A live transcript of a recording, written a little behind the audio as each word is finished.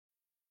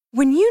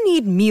When you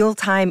need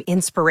mealtime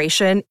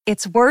inspiration,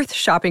 it's worth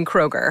shopping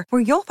Kroger,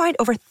 where you'll find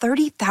over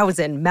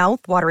 30,000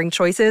 mouth-watering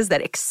choices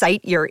that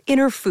excite your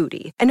inner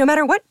foodie. And no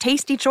matter what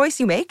tasty choice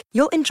you make,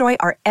 you'll enjoy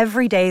our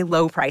everyday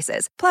low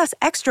prices, plus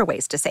extra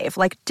ways to save,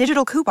 like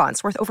digital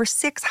coupons worth over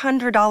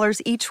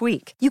 $600 each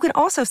week. You can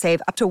also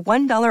save up to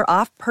 $1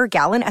 off per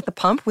gallon at the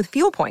pump with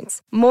fuel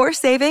points. More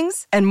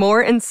savings and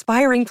more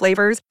inspiring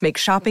flavors make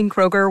shopping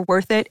Kroger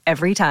worth it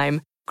every time.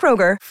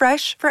 Kroger,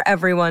 fresh for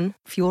everyone.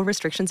 Fuel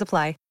restrictions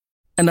apply.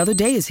 Another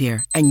day is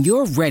here, and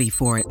you're ready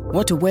for it.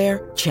 What to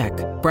wear? Check.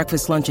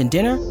 Breakfast, lunch, and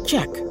dinner?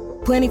 Check.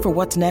 Planning for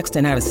what's next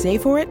and how to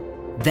save for it?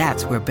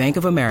 That's where Bank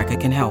of America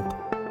can help.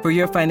 For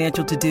your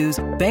financial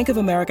to-dos, Bank of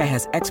America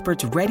has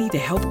experts ready to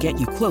help get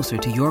you closer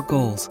to your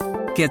goals.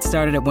 Get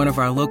started at one of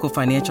our local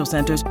financial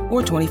centers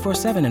or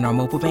 24/7 in our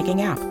mobile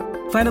banking app.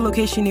 Find a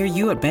location near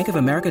you at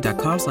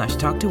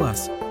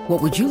bankofamerica.com/talktous. What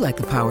would you like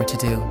the power to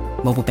do?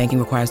 Mobile banking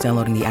requires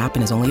downloading the app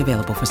and is only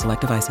available for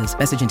select devices.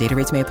 Message and data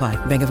rates may apply.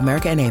 Bank of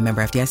America N.A.,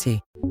 member FDIC.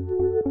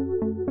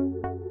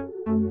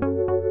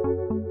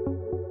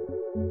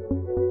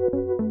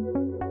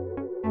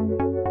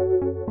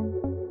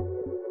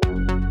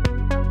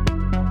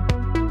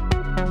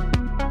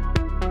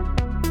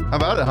 How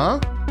about it, huh?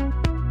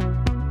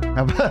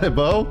 How about it,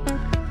 Bo?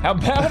 How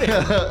about it?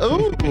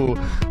 Ooh,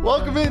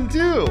 welcome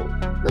into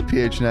the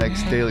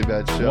PHNX Daily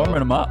Bet Show. Warming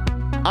them up.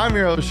 I'm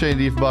your host, Shane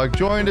Diefenbach,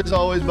 joined as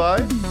always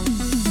by,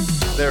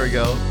 there we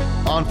go,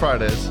 on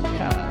Fridays,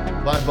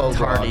 by Bo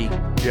Tardy.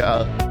 Brock.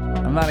 Yeah.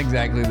 I'm not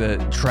exactly the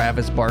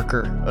Travis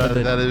Barker.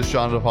 That is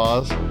Sean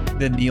DePaz.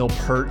 The Neil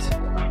Peart.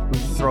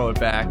 Throw it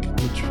back.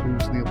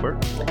 Who's Neil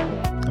Peart?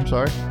 I'm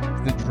sorry?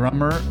 The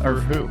drummer, or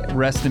who?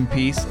 Rest in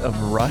peace, of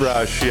Rush.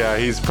 Rush, yeah,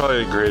 he's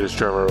probably the greatest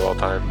drummer of all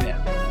time. Yeah.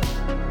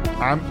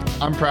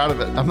 I'm proud of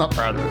it. I'm not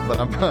proud of it, but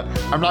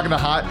I'm not gonna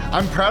hide.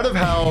 I'm proud of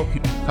how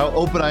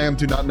open I am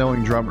to not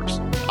knowing drummers.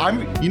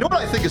 You know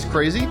what I think is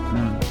crazy?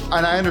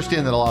 And I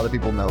understand that a lot of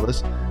people know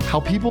this. How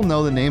people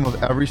know the name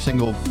of every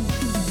single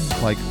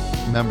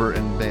member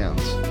in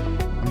bands.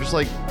 I'm just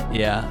like,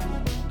 yeah.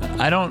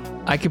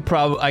 I could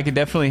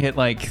definitely hit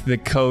the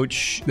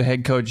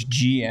head coach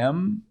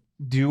GM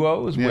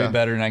duo is way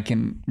better than I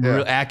can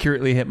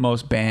accurately hit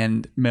most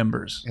band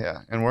members.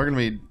 Yeah, and we're going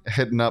to be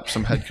hitting up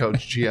some head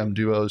coach GM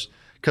duos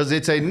because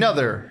it's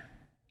another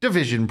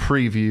division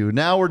preview.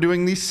 Now we're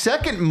doing the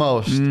second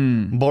most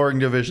boring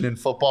division in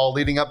football,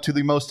 leading up to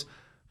the most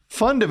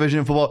fun division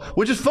in football,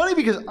 which is funny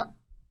because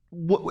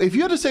if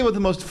you had to say what the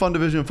most fun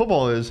division in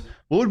football is,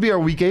 what would be our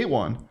Week 8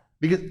 one?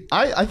 Because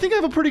I think I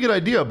have a pretty good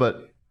idea,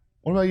 but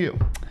what about you?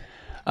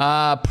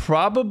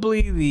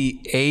 Probably the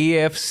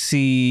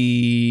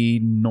AFC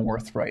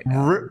North right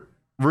now.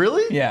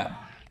 Really? Yeah.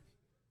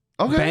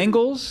 Okay.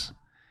 Bengals.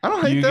 I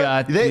don't hate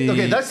that.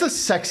 Okay, that's the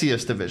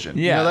sexiest division.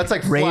 Yeah. That's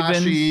like Ravens.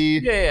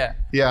 flashy.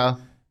 Yeah.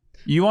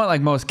 You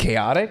want most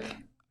chaotic?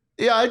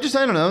 Yeah, I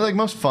don't know,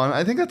 most fun.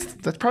 I think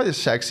that's probably the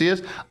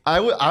sexiest. I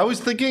was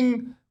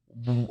thinking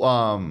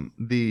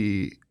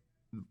the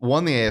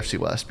AFC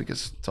West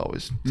because it's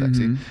always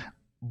sexy. Mm-hmm.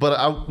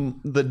 But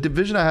the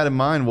division I had in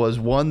mind was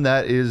one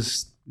that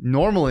is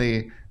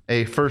normally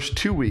a first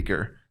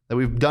 2-weeker that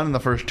we've done in the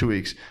first 2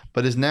 weeks,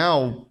 but is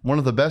now one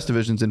of the best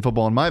divisions in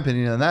football, in my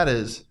opinion, and that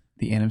is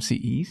the NFC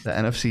East. The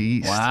NFC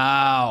East.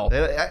 Wow.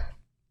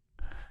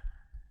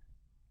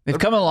 They've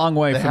come a long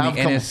way from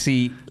the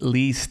NFC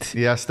least.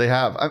 Yes, they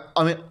have.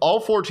 I mean, all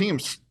 4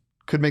 teams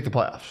could make the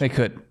playoffs. They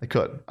could.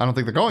 I don't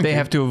think they're going to. They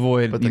have to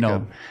avoid,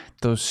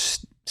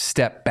 those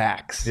step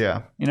backs.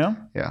 Yeah.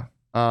 Yeah.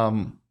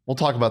 We'll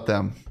talk about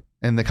them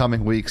in the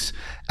coming weeks.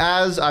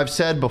 As I've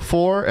said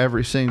before,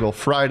 every single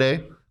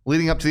Friday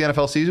leading up to the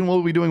NFL season,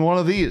 we'll be doing one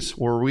of these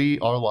where we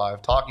are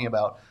live talking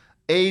about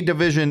a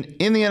division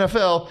in the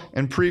NFL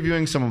and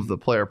previewing some of the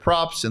player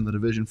props and the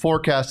division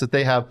forecast that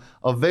they have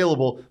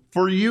available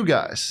for you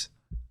guys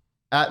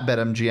at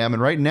BetMGM.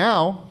 And right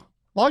now,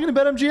 log into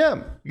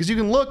BetMGM because you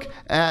can look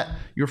at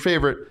your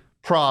favorite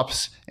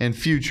props and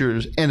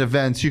futures and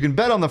events. You can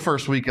bet on the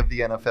first week of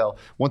the NFL.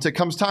 Once it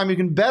comes time, you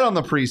can bet on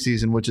the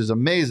preseason, which is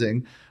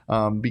amazing.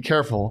 Be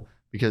careful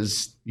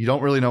because you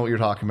don't really know what you're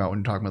talking about when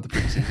you're talking about the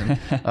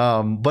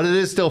preseason. But it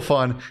is still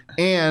fun.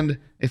 And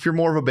if you're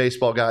more of a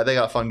baseball guy, they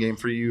got a fun game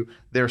for you.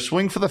 Their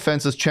Swing for the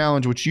Fences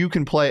Challenge, which you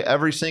can play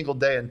every single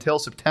day until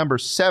September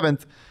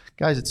 7th.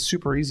 Guys, it's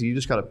super easy. You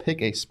just got to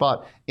pick a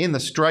spot in the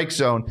strike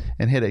zone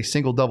and hit a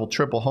single, double,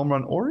 triple home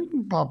run, or you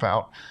can pop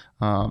out.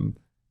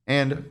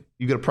 And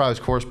you get a prize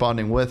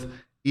corresponding with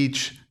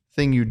each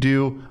thing you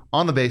do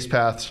on the base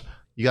paths.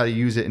 You got to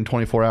use it in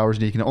 24 hours,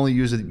 and you can only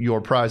use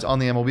your prize on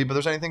the MLB. But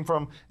there's anything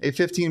from a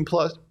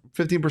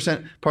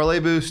 15% parlay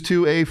boost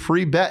to a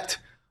free bet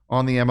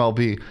on the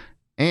MLB.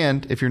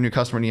 And if you're a new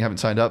customer and you haven't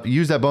signed up,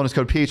 use that bonus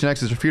code PHNX.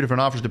 There's a few different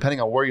offers depending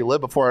on where you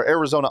live. Before our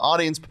Arizona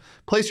audience,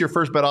 place your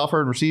first bet offer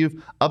and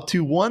receive up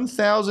to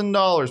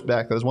 $1,000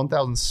 back. That is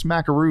 1,000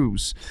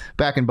 smackaroos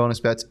back in bonus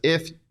bets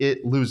if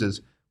it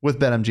loses with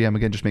BetMGM.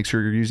 Again, just make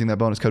sure you're using that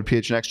bonus code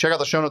PHNX. Check out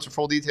the show notes for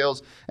full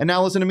details. And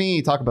now listen to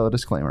me talk about the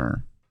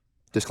disclaimer.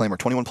 Disclaimer,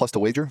 21 plus to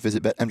wager.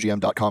 Visit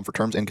BetMGM.com for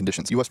terms and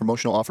conditions. U.S.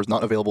 promotional offers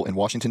not available in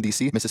Washington,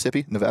 D.C.,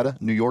 Mississippi, Nevada,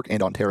 New York,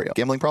 and Ontario.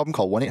 Gambling problem?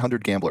 Call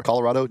 1-800-GAMBLER.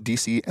 Colorado,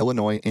 D.C.,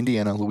 Illinois,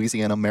 Indiana,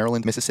 Louisiana,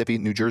 Maryland, Mississippi,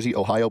 New Jersey,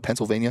 Ohio,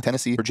 Pennsylvania,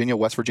 Tennessee, Virginia,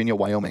 West Virginia,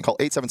 Wyoming. Call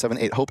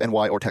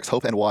 877-8-HOPE-NY or text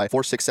HOPE-NY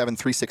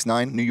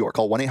 467-369, New York.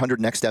 Call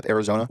 1-800-NEXT-STEP,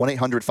 Arizona.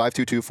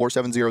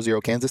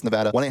 1-800-522-4700, Kansas,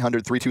 Nevada.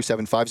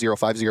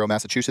 1-800-327-5050,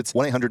 Massachusetts.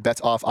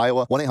 1-800-BETS-OFF,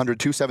 Iowa.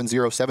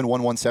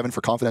 1-800-270-7117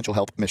 for confidential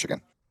help,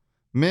 Michigan.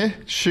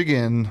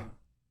 Michigan,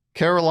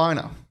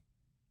 Carolina,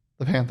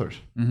 the Panthers.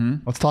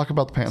 Let's talk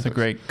about the Panthers. It's a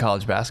great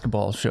college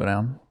basketball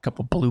showdown. A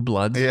couple blue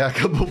bloods. Yeah, a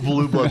couple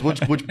blue bloods.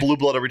 Which blue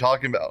blood are we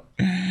talking about?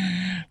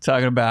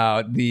 Talking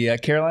about the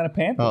Carolina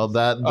Panthers.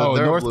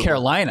 North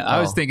Carolina. I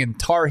was thinking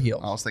Tar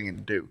Heels. I was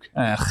thinking Duke.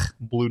 Ugh.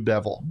 Blue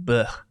Devil.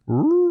 Blech.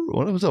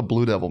 What was a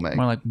Blue Devil make?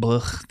 More like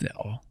blech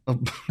devil.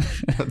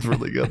 That's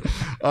really good.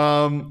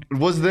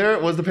 Was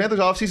the Panthers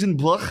offseason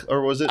blech,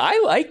 or was it?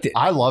 I liked it.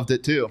 I loved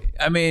it too.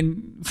 I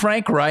mean,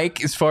 Frank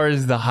Reich, as far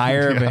as the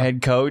hire of a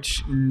head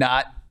coach,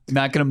 not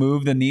going to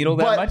move the needle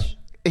that much.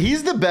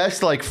 He's the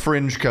best like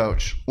fringe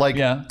coach. Like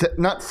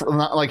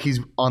not like he's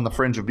on the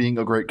fringe of being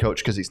a great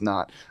coach, because he's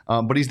not.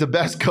 But he's the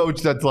best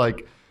coach that's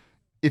like,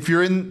 if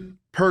you're in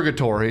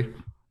purgatory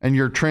and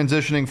you're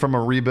transitioning from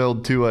a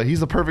rebuild to he's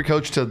the perfect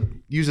coach to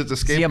use it as a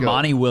scapegoat. Is he a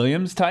Monty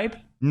Williams type?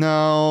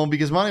 No,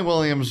 because Monty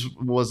Williams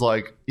was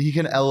like, he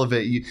can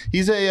elevate you.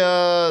 He's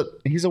a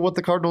what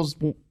the Cardinals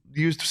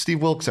used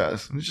Steve Wilkes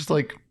as. It's just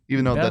like,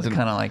 even though that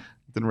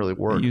didn't really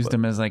work. Used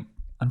him as like,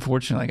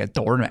 unfortunately, like a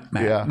doormat.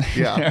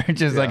 Yeah. Or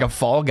just like a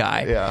fall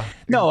guy. Yeah.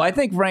 No, I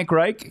think Frank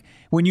Reich,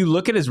 when you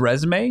look at his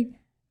resume,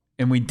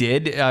 and we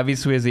did,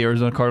 obviously, as the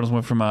Arizona Cardinals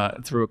went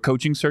through a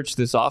coaching search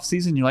this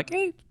offseason, you're like,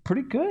 hey,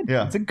 pretty good.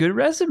 Yeah. It's a good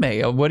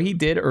resume. What he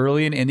did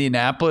early in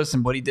Indianapolis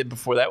and what he did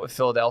before that with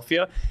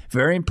Philadelphia,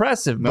 very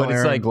impressive. No but it's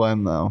Aaron like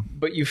Glenn, though.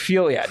 But you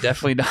feel,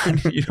 definitely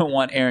not. You don't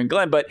want Aaron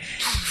Glenn. But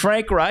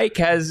Frank Reich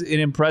has an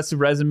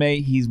impressive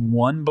resume. He's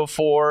won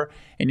before.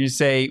 And you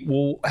say,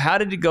 well, how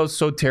did it go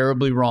so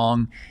terribly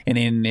wrong in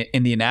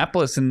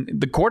Indianapolis? And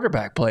the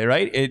quarterback play,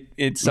 right?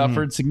 It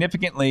suffered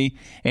significantly.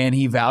 And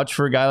he vouched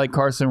for a guy like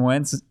Carson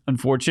Wentz,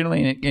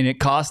 unfortunately, and it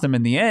cost him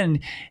in the end.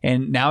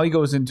 And now he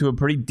goes into a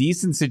pretty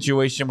decent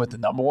situation with the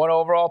number 1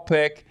 overall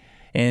pick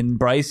and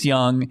Bryce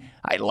Young.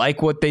 I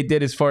like what they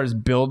did as far as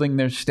building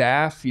their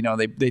staff. You know,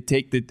 they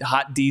take the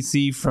hot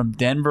DC from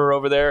Denver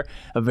over there,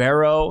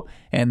 Avero,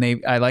 and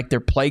I like their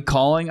play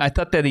calling. I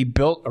thought that he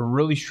built a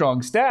really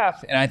strong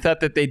staff, and I thought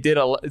that they did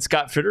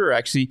Scott Fitterer,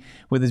 actually,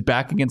 with his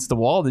back against the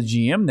wall, the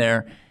GM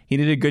there, he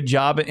did a good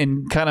job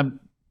in kind of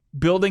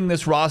building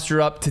this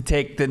roster up to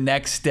take the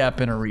next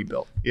step in a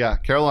rebuild. Yeah,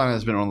 Carolina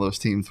has been one of those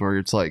teams where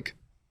it's like,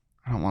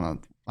 I don't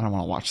want to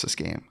watch this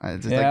game.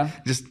 Not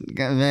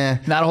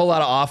a whole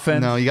lot of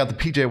offense. No, you got the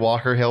PJ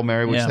Walker Hail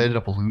Mary, which they ended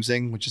up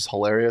losing, which is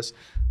hilarious.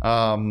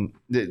 But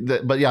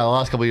yeah, the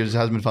last couple of years it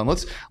has been fun.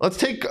 Let's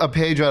take a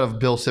page out of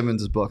Bill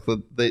Simmons' book.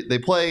 They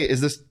play. Is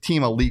this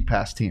team a league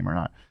pass team or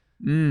not?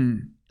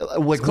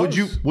 Like,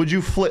 would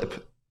you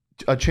flip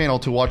a channel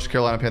to watch the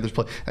Carolina Panthers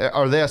play?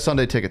 Are they a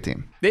Sunday ticket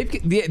team?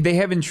 They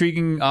have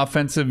intriguing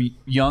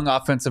young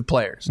offensive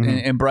players,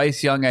 and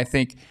Bryce Young, I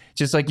think.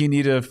 Just like you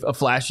need a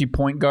flashy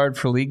point guard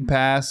for league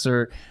pass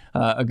or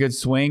a good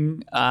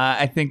swing,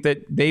 I think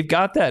that they've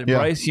got that. Yeah.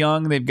 Bryce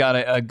Young, they've got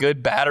a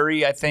good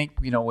battery. I think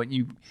when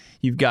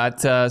you've got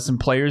some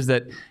players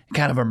that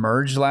kind of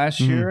emerged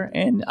last year,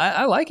 and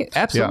I like it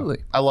absolutely.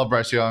 Yeah. I love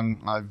Bryce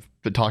Young.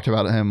 I've talked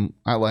about him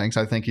at length.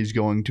 I think he's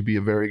going to be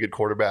a very good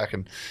quarterback,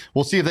 and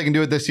we'll see if they can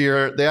do it this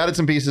year. They added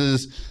some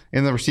pieces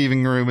in the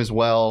receiving room as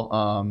well.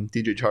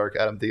 DJ Chark,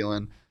 Adam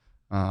Thielen.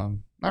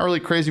 Not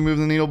really crazy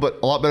moving the needle, but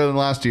a lot better than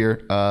last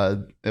year.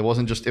 It was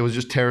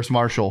just Terrace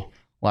Marshall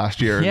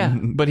last year. Yeah,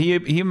 but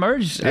he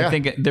emerged. Yeah. I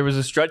think there was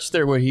a stretch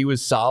there where he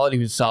was solid. He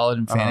was solid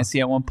in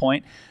fantasy at one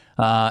point.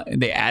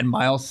 They add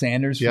Miles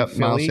Sanders. Philly.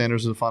 Miles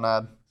Sanders is a fun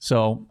ad.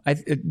 So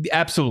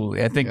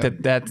absolutely, I think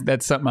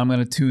that's something I'm going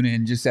to tune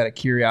in just out of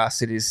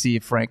curiosity to see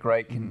if Frank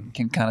Reich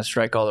can kind of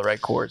strike all the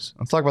right chords.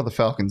 Let's talk about the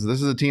Falcons.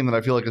 This is a team that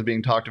I feel like is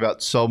being talked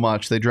about so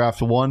much. They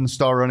draft 1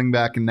 star running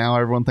back, and now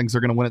everyone thinks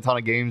they're going to win a ton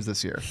of games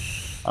this year.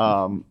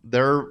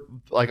 They're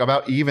like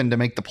about even to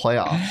make the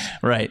playoffs.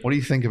 Right. What do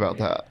you think about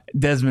that?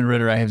 Desmond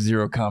Ridder, I have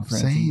zero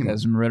confidence in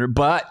Desmond Ridder,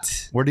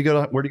 but where'd he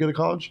go to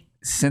college?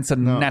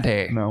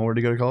 Cincinnati. No, where'd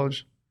he go to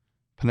college?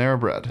 Panera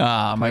Bread.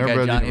 My guy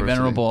Johnny University.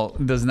 Venerable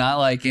does not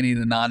like any of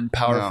the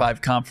non-Power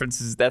 5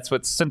 conferences. That's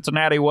what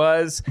Cincinnati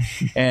was.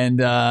 And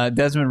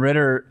Desmond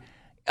Ridder,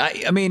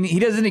 I mean, he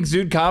doesn't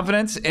exude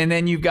confidence. And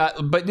then you've got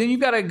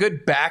a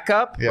good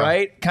backup,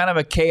 right? Kind of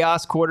a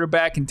chaos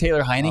quarterback in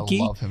Taylor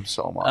Heineke. I love him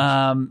so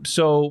much.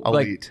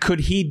 Like, could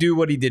he do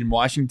what he did in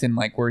Washington,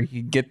 like where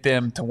he could get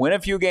them to win a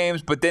few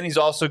games, but then he's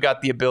also got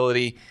the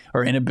ability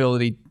or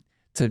inability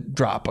to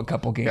drop a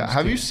couple games. Yeah.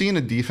 Have you seen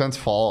a defense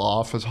fall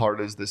off as hard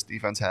as this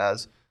defense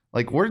has?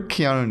 Like, where did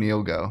Keanu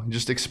Neal go? He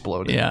just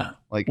exploded. Yeah.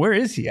 Like, where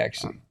is he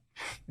actually?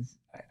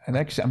 And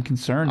actually, I'm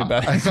concerned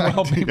about his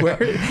well-being.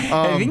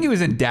 I think he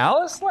was in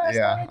Dallas last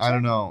night. I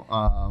don't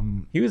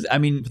know. He was. I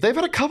mean, they've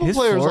had a couple his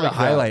players Florida like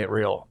highlight that.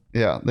 reel.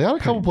 Yeah, they had a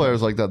couple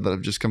players like that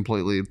have just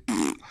completely.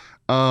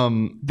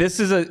 This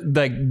is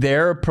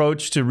their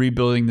approach to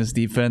rebuilding this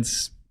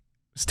defense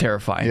is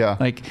terrifying. Yeah.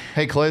 Like,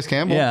 hey, Calais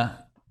Campbell. yeah.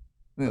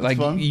 Like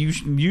fun.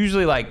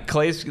 usually like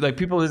Clay's, like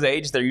people his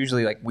age, they're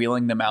usually like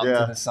wheeling them out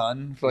into the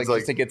sun for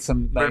just to get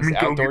some nice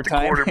outdoor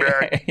time.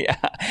 Yeah.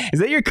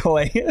 Is that your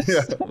Calais?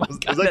 Yeah. Oh my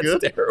God, Is that that's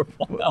good?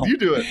 terrible. No. You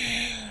do it.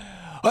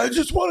 I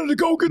just wanted to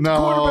go get the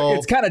quarterback.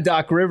 It's kind of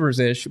Doc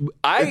Rivers-ish.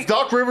 It's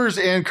Doc Rivers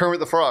and Kermit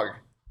the Frog.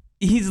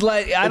 He's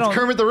like, It's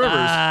Kermit the Rivers.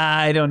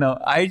 I don't know.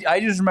 I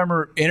just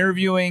remember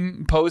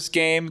interviewing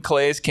post-game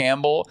Calais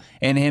Campbell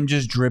and him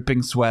just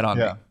dripping sweat on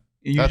me.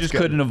 You just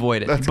couldn't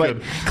avoid it. That's but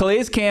good.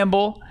 Calais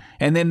Campbell,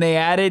 and then they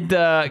added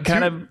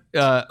Akuda,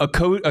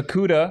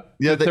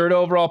 the third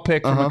overall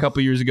pick from a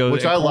couple years ago.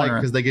 Which I like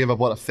because they gave up,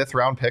 a 5th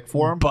round pick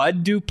for him?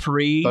 Bud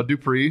Dupree,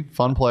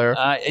 fun player.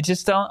 I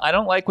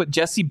don't like what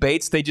Jesse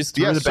Bates, they just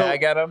threw the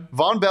bag at him.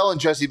 Von Bell and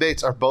Jesse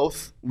Bates are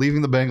both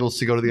leaving the Bengals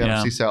to go to the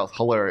NFC South.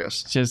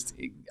 Hilarious.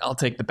 I'll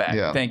take the bag.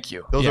 Yeah. Thank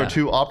you. Those are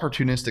two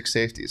opportunistic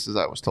safeties, as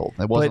I was told.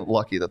 It wasn't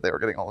lucky that they were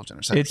getting all those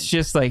interceptions. It's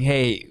just like,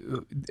 hey,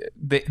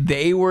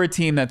 they were a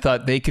team that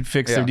thought they could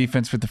fix their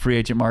defense with the free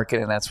agent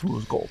market, and that's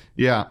fool's gold.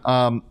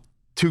 Yeah.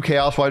 2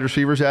 chaos wide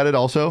receivers added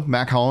also,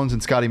 Mac Hollins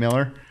and Scotty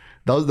Miller.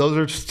 Those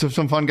are just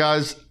some fun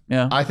guys.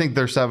 Yeah. I think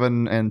they're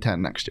 7 and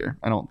 10 next year.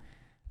 I don't.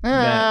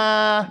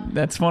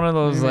 That's one of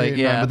those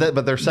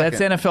but they're second.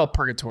 That's NFL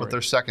purgatory. But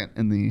they're second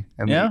in the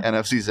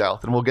NFC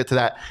South, and we'll get to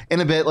that in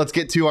a bit. Let's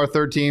get to our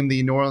third team,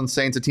 the New Orleans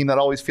Saints, a team that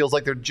always feels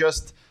like they're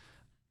just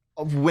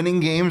winning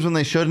games when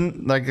they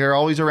shouldn't. Like they're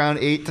always around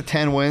 8 to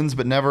 10 wins,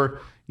 but never,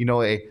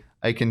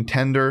 a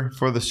contender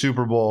for the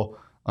Super Bowl.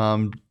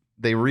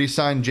 They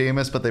re-signed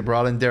Jameis, but they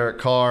brought in Derek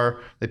Carr.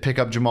 They pick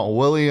up Jamal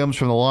Williams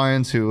from the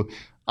Lions, who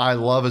I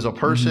love as a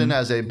person,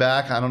 as a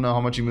back. I don't know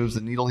how much he moves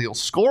the needle. He'll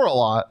score a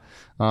lot.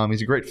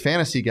 He's a great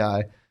fantasy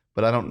guy,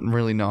 but I don't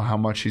really know how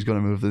much he's going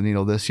to move the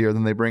needle this year.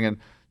 Then they bring in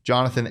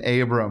Jonathan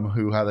Abram,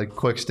 who had a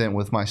quick stint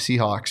with my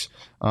Seahawks,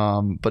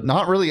 but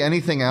not really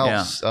anything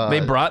else. Yeah. They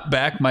brought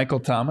back Michael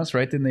Thomas,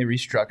 right? Then they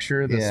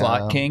restructure the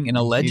slot king, and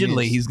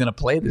allegedly he's going to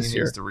play this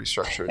year. He needs to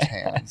restructure his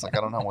hands. I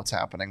don't know what's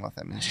happening with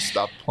him. He just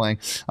stopped playing.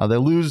 They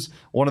lose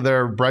one of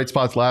their bright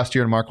spots last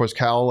year in Marquez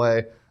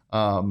Callaway,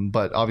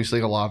 but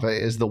obviously Olave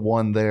is the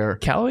one there.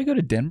 Callaway go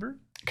to Denver?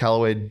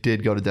 Callaway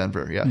did go to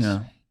Denver, yes.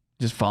 Yeah.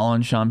 Just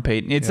following Sean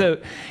Payton.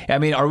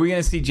 Are we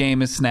going to see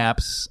Jameis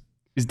snaps?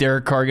 Is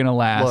Derek Carr going to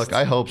last? Look,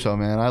 I hope so,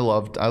 man.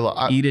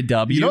 I eat a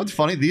W. You know what's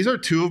funny? These are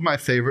 2 of my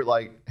favorite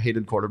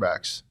hated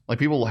quarterbacks.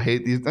 People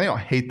hate these. They don't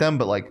hate them,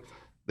 but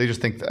they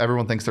just think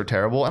everyone thinks they're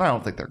terrible, and I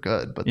don't think they're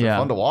good, but they're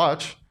fun to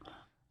watch.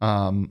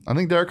 I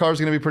think Derek Carr is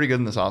going to be pretty good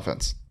in this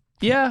offense.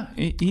 Yeah,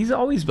 he's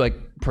always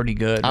pretty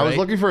good. I was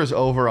looking for his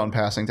over on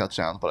passing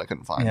touchdowns, but I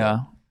couldn't find it.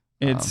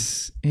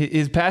 It's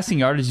his passing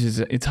yardage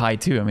it's high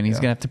too. I mean, he's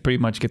gonna have to pretty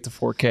much get to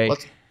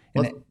 4K.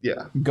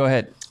 Go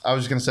ahead. I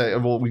was just gonna say,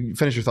 well, we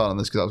finish your thought on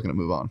this because I was gonna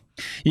move on.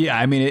 Yeah,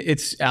 I mean,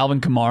 it's Alvin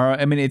Kamara.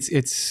 I mean,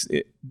 it's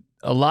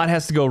a lot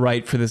has to go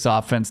right for this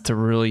offense to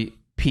really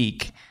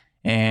peak,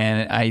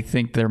 and I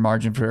think their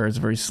margin for error is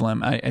very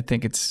slim. I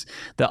think it's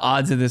the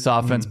odds of this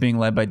offense being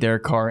led by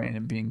Derek Carr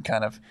and being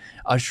kind of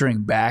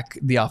ushering back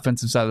the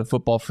offensive side of the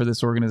football for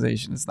this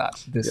organization is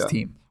not this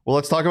team. Well,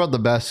 let's talk about the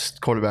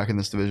best quarterback in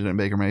this division, in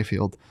Baker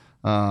Mayfield,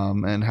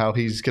 and how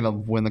he's going to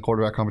win the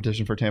quarterback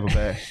competition for Tampa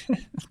Bay.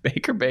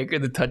 Baker,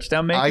 the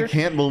touchdown maker? I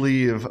can't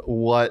believe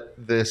what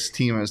this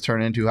team has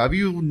turned into.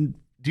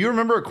 Do you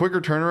remember a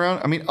quicker turnaround?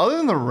 I mean, other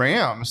than the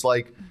Rams,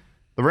 the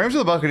Rams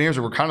and the Buccaneers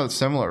were kind of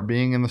similar,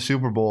 being in the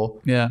Super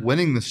Bowl,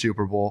 winning the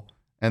Super Bowl,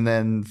 and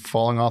then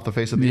falling off the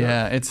face of the earth.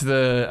 Yeah,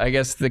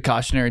 it's the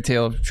cautionary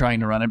tale of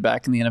trying to run it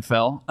back in the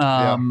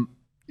NFL.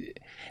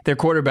 Their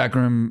quarterback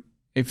room,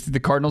 if the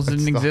Cardinals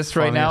didn't exist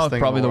right now, it's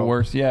probably the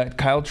worst. Yeah,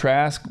 Kyle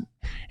Trask,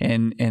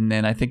 and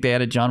then I think they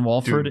added John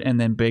Walford,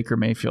 and then Baker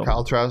Mayfield.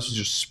 Kyle Trask is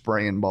just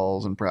spraying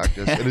balls in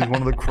practice. It is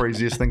one of the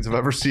craziest things I've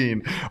ever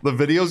seen. The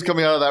videos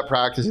coming out of that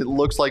practice, it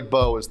looks like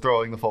Bo is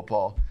throwing the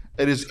football.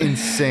 It is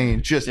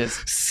insane. Just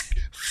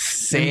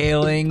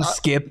sailing,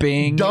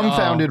 skipping.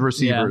 Dumbfounded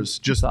receivers.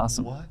 Yeah, just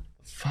awesome. What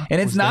the fuck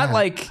and it's not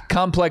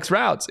complex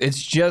routes.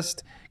 It's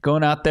just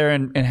going out there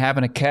and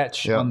having a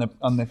catch on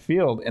the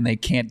field, and they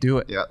can't do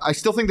it. Yeah, I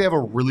still think they have a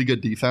really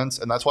good defense,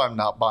 and that's why I'm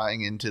not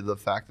buying into the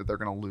fact that they're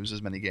going to lose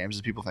as many games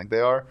as people think they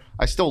are.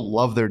 I still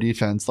love their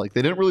defense. They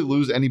didn't really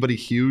lose anybody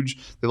huge.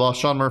 They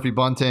lost Sean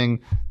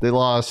Murphy-Bunting. They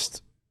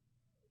lost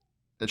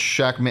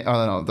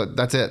Shaq.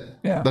 That's it.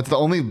 Yeah. That's the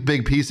only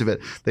big piece of it.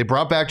 They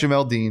brought back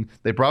Jamel Dean.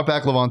 They brought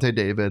back Levante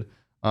David.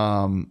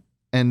 And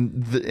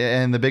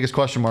the biggest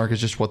question mark is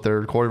just what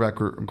their quarterback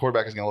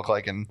is going to look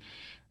like and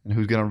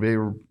who's going to be,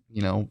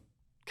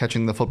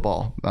 catching the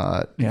football.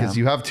 Because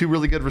you have 2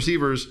 really good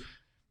receivers,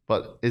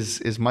 but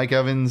is Mike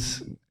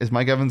Evans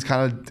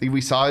kind of,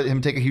 we saw him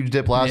take a huge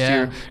dip last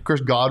year.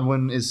 Chris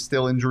Godwin is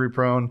still injury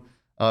prone.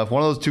 If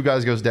one of those two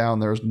guys goes down,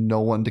 there's no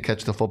one to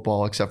catch the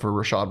football except for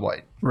Rashad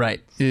White.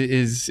 Right.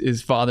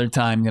 Is Father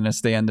Time going to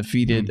stay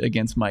undefeated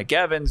against Mike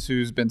Evans,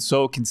 who's been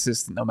so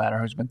consistent no matter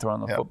who's been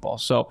throwing the football?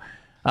 So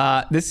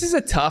this is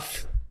a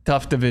tough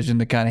division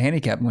to kind of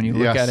handicap when you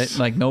look at it.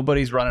 Like,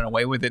 nobody's running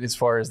away with it as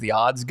far as the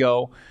odds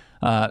go.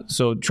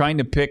 So trying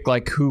to pick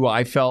like who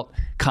I felt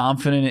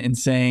confident in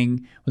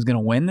saying was going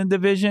to win the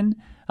division,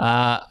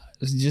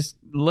 just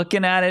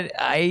looking at it,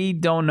 I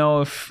don't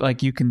know if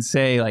like you can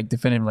say like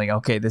definitively,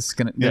 okay,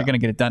 they're gonna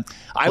get it done.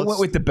 I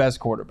went with the best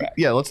quarterback.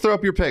 Yeah, let's throw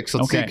up your picks.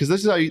 Let's see, because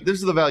this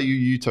is the value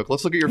you took.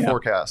 Let's look at your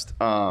forecast.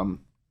 You're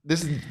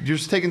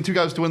just taking two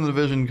guys to win the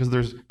division because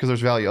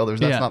there's value. That's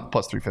not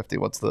plus 350.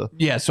 What's the?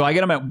 Yeah, so I get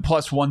them at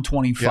plus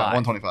 125. Yeah,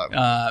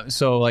 125.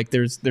 So like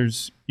there's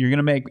you're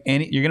gonna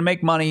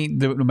make money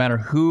no matter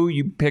who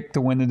you pick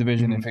to win the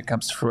division if it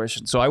comes to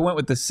fruition. So I went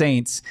with the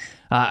Saints.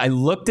 I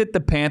looked at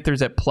the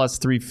Panthers at plus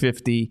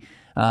 350.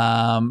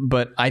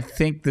 But I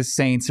think the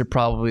Saints are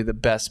probably the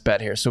best bet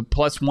here. So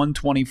plus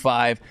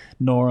 125,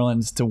 New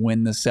Orleans to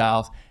win the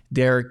South.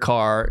 Derek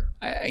Carr,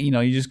 you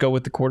just go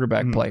with the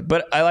quarterback play.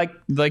 But I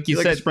like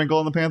you said, a sprinkle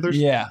on the Panthers.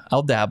 Yeah,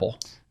 I'll dabble.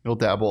 You'll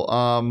dabble.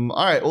 All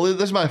right. Well,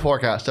 this is my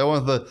forecast. I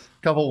went with a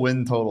couple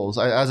win totals.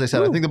 As I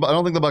said, I don't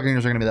think the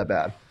Buccaneers are going to be that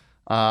bad.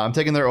 I'm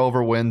taking their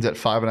over wins at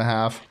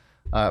 5.5.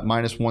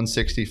 Minus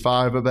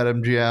 165 at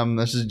BetMGM.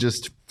 This is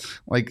just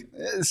like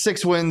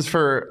 6 wins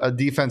for a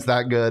defense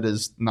that good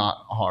is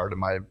not hard in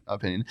my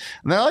opinion.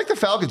 And then I like the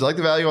Falcons. I like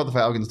the value of the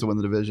Falcons to win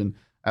the division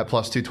at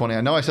plus 220.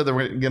 I know I said they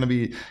were going to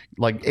be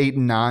like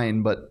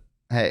 8-9, but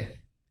hey,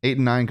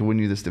 8-9 could win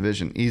you this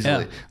division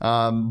easily.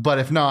 Yeah. But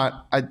if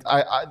not,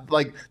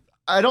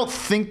 I don't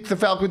think the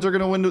Falcons are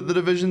going to win the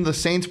division. The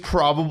Saints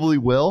probably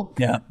will.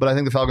 Yeah. But I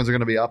think the Falcons are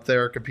going to be up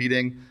there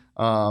competing.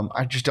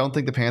 I just don't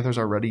think the Panthers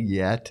are ready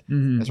yet.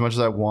 As much as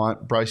I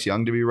want Bryce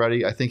Young to be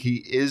ready, I think he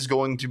is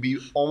going to be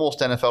almost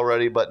NFL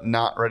ready, but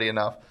not ready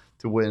enough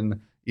to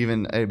win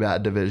even a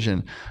bad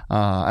division.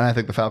 And I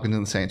think the Falcons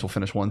and the Saints will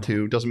finish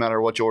 1-2. Doesn't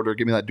matter which order.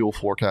 Give me that dual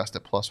forecast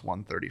at plus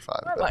 135.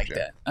 I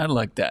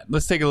like that.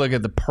 Let's take a look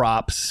at the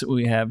props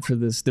we have for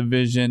this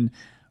division.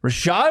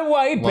 Rashad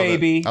White,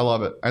 baby. I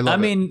love it. I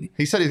mean,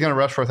 he said he's going to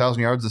rush for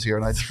 1,000 yards this year,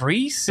 and I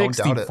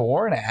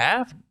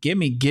 364.5.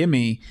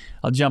 Gimme.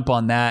 I'll jump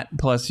on that.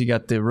 Plus, you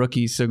got the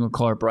rookie signal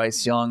caller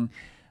Bryce Young.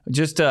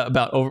 Just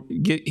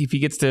if he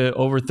gets to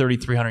over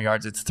 3,300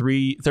 yards, it's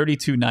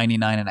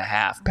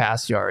 32.99.5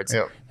 pass yards.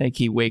 Yep. I think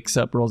he wakes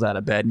up, rolls out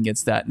of bed, and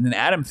gets that. And then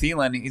Adam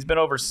Thielen, he's been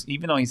over,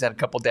 even though he's had a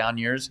couple down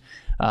years,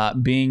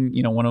 being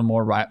one of the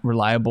more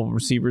reliable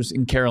receivers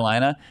in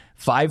Carolina,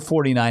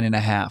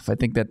 549.5. I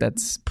think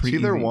that's pretty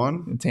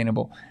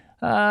attainable.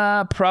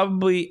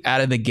 Probably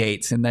out of the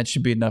gates, and that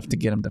should be enough to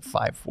get him to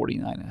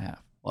 549.5.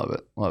 Love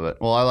it.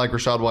 Well, I like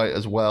Rashad White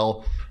as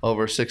well,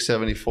 over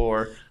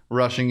 674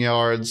 rushing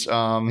yards.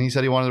 He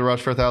said he wanted to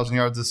rush for 1,000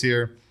 yards this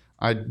year.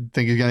 I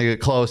think he's going to get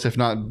close, if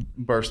not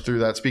burst through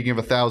that. Speaking of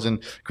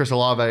 1,000, Chris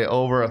Olave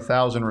over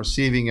 1,000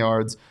 receiving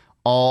yards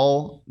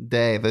all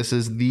day. This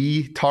is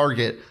the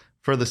target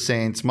for the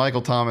Saints.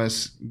 Michael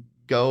Thomas,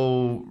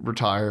 go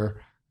retire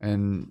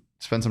and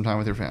spend some time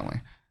with your family.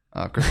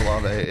 Chris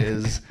Olave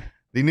is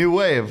the new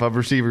wave of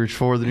receivers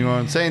for the New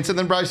Orleans Saints. And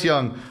then Bryce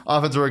Young,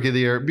 Offensive Rookie of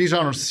the Year.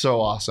 Bijan is so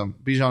awesome.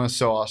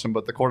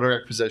 But the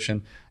quarterback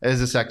position is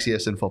the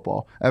sexiest in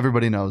football.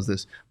 Everybody knows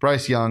this.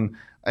 Bryce Young,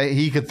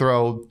 he could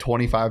throw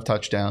 25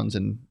 touchdowns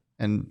and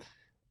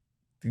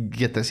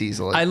get this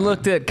easily. I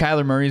looked at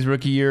Kyler Murray's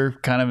rookie year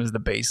kind of as the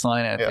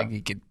baseline. I think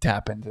he could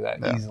tap into that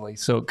easily.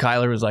 So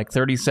Kyler was like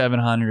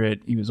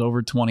 3,700. He was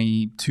over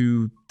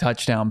 22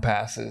 touchdown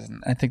passes.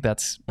 And I think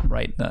that's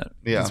right.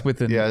 It's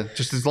within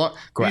just as long.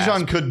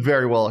 Bijan could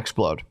very well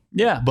explode.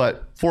 Yeah.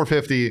 But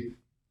 450,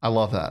 I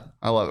love that.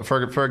 I love it.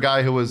 For a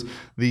guy who was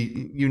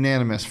the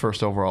unanimous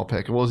first overall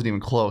pick. It wasn't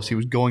even close. He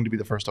was going to be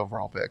the first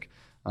overall pick.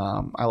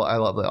 I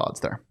love the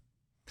odds there.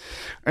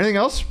 Anything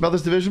else about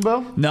this division,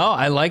 Bo? No,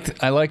 I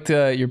liked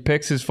your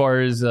picks as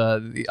far as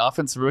the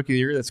offensive rookie of the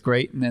year. That's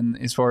great, and then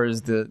as far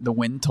as the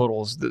win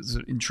totals, that's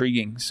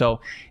intriguing. So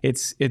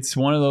it's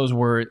one of those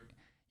where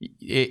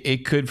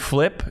it could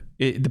flip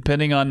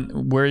depending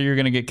on where you're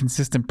going to get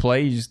consistent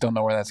play. You just don't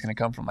know where that's going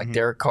to come from. Like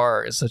Derek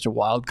Carr is such a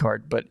wild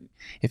card, but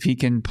if he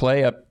can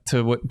play up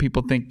to what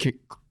people think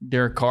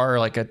Derek Carr,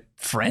 like a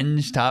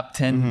fringe top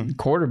 10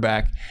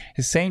 quarterback,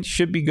 his Saints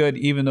should be good,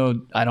 even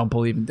though I don't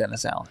believe in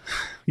Dennis Allen.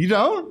 You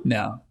don't?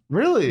 No.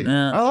 Really?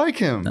 I like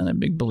him. Not a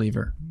big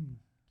believer.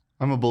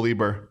 I'm a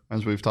believer,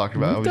 as we've talked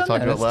about. We've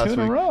talked about last week.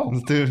 2 in a row.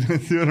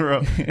 It's 2 in a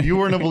row. You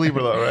weren't a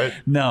believer, though, right?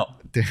 No.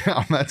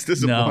 Damn, that's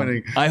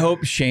disappointing. No. I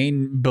hope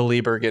Shane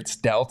Belieber gets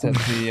dealt at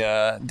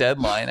the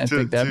deadline. I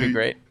think that'd be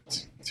great.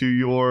 To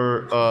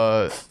your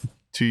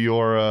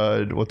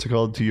what's it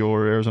called? To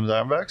your Arizona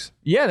Diamondbacks?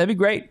 Yeah, that'd be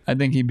great. I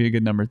think he'd be a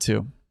good number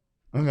 2.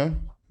 Okay.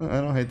 I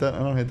don't hate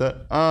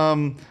that.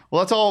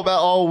 Well, that's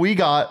all we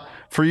got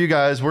for you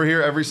guys. We're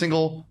here every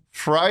single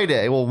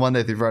Friday. Well,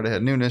 Monday through Friday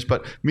at noonish,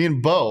 but me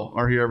and Bo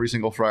are here every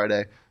single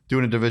Friday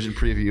doing a division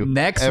preview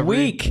Next every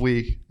week.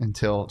 week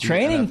until the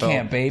Training NFL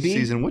camp, baby.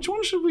 season. Which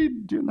one should we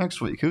do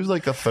next week? Who's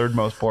like the third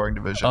most boring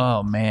division?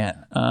 Oh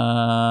man.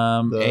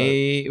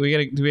 Do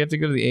we have to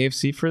go to the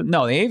AFC for?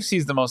 No, the AFC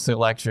is the most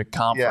electric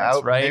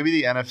conference, right? Maybe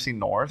the NFC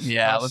North.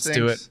 Yeah, let's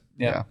do it.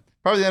 Yeah.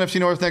 Probably the NFC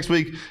North next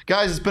week.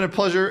 Guys, it's been a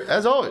pleasure.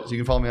 As always, you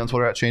can follow me on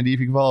Twitter at Shane Deep.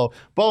 You can follow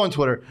Bo on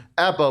Twitter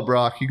at Bo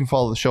Brock. You can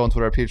follow the show on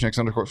Twitter at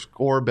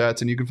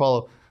PHNX_bets. And you can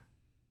follow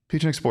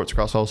PHNX Sports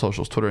across all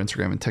socials, Twitter,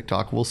 Instagram, and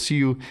TikTok. We'll see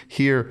you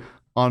here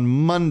on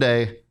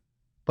Monday.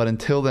 But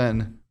until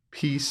then,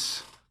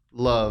 peace,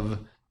 love,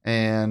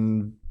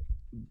 and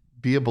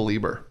be a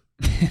believer.